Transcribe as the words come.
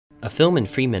A film in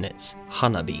 3 minutes,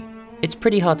 Hana-bi. It's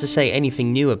pretty hard to say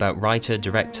anything new about writer,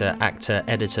 director, actor,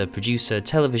 editor, producer,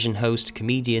 television host,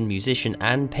 comedian, musician,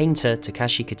 and painter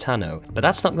Takeshi Kitano, but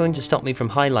that's not going to stop me from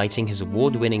highlighting his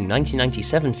award-winning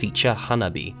 1997 feature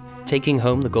Hana-bi. Taking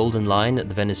home the Golden Lion at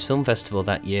the Venice Film Festival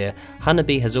that year,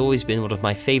 Hana-bi has always been one of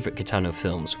my favourite Kitano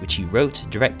films, which he wrote,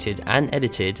 directed, and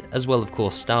edited, as well of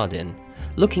course starred in.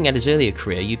 Looking at his earlier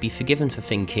career, you'd be forgiven for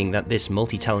thinking that this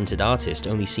multi-talented artist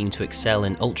only seemed to excel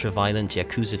in ultra-violent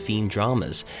Yakuza-themed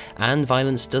dramas, and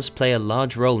violence does play a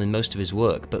large role in most of his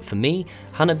work, but for me,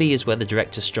 Hana-bi is where the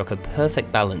director struck a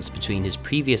perfect balance between his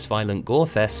previous violent gore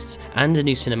fests and a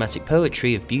new cinematic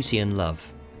poetry of beauty and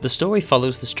love. The story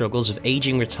follows the struggles of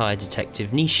aging retired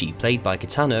detective Nishi, played by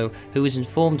Kitano, who is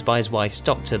informed by his wife's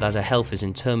doctor that her health is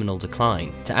in terminal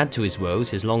decline. To add to his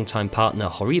woes, his longtime partner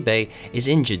Horibe is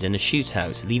injured in a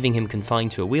shootout, leaving him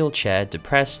confined to a wheelchair,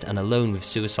 depressed and alone with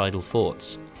suicidal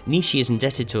thoughts. Nishi is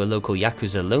indebted to a local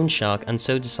Yakuza loan shark and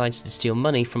so decides to steal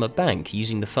money from a bank,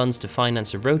 using the funds to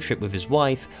finance a road trip with his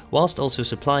wife, whilst also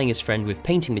supplying his friend with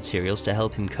painting materials to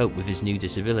help him cope with his new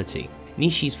disability.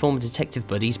 Nishi's former detective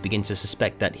buddies begin to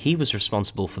suspect that he was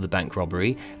responsible for the bank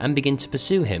robbery and begin to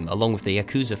pursue him, along with the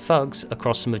Yakuza thugs,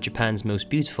 across some of Japan's most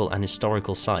beautiful and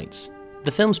historical sites. The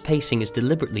film's pacing is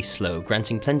deliberately slow,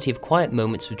 granting plenty of quiet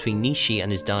moments between Nishi and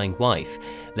his dying wife.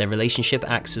 Their relationship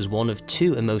acts as one of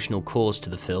two emotional cores to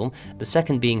the film, the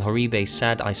second being Horibe's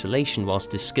sad isolation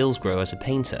whilst his skills grow as a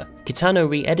painter. Kitano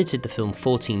re-edited the film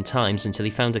 14 times until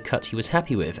he found a cut he was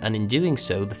happy with, and in doing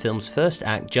so, the film's first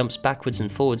act jumps backwards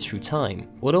and forwards through time.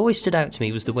 What always stood out to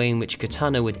me was the way in which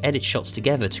Kitano would edit shots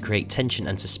together to create tension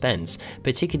and suspense,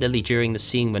 particularly during the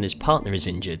scene when his partner is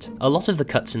injured. A lot of the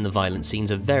cuts in the violent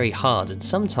scenes are very hard and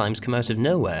sometimes come out of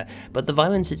nowhere, but the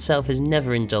violence itself is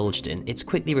never indulged in. It's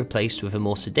quickly replaced with a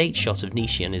more sedate shot of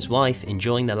Nishi and his wife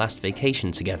enjoying their last vacation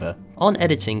together. On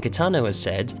editing, Kitano has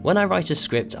said, "When I write a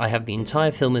script, I have the entire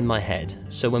film in my head,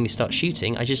 so when we start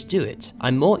shooting, I just do it.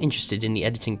 I'm more interested in the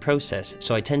editing process,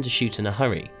 so I tend to shoot in a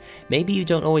hurry. Maybe you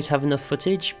don't always have enough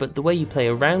footage, but the way you play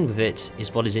around with it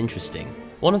is what is interesting."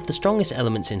 One of the strongest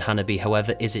elements in Hana-bi,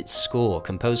 however, is its score,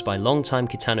 composed by longtime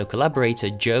Kitano collaborator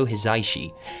Joe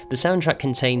Hisaishi. The soundtrack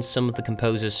contains some of the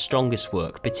composer's strongest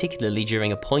work, particularly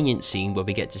during a poignant scene where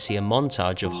we get to see a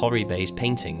montage of Horibe's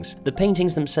paintings. The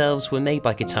paintings themselves were made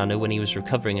by Kitano when he was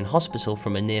recovering in hospital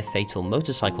from a near-fatal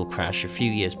motorcycle crash a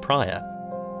few years prior.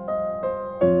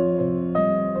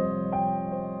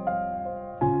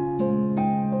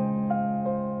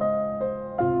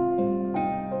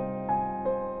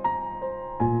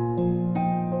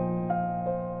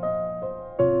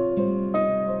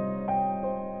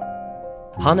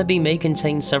 Hana-bi may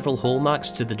contain several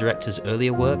hallmarks to the director's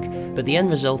earlier work, but the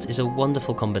end result is a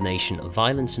wonderful combination of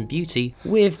violence and beauty,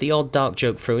 with the odd dark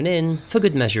joke thrown in for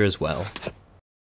good measure as well.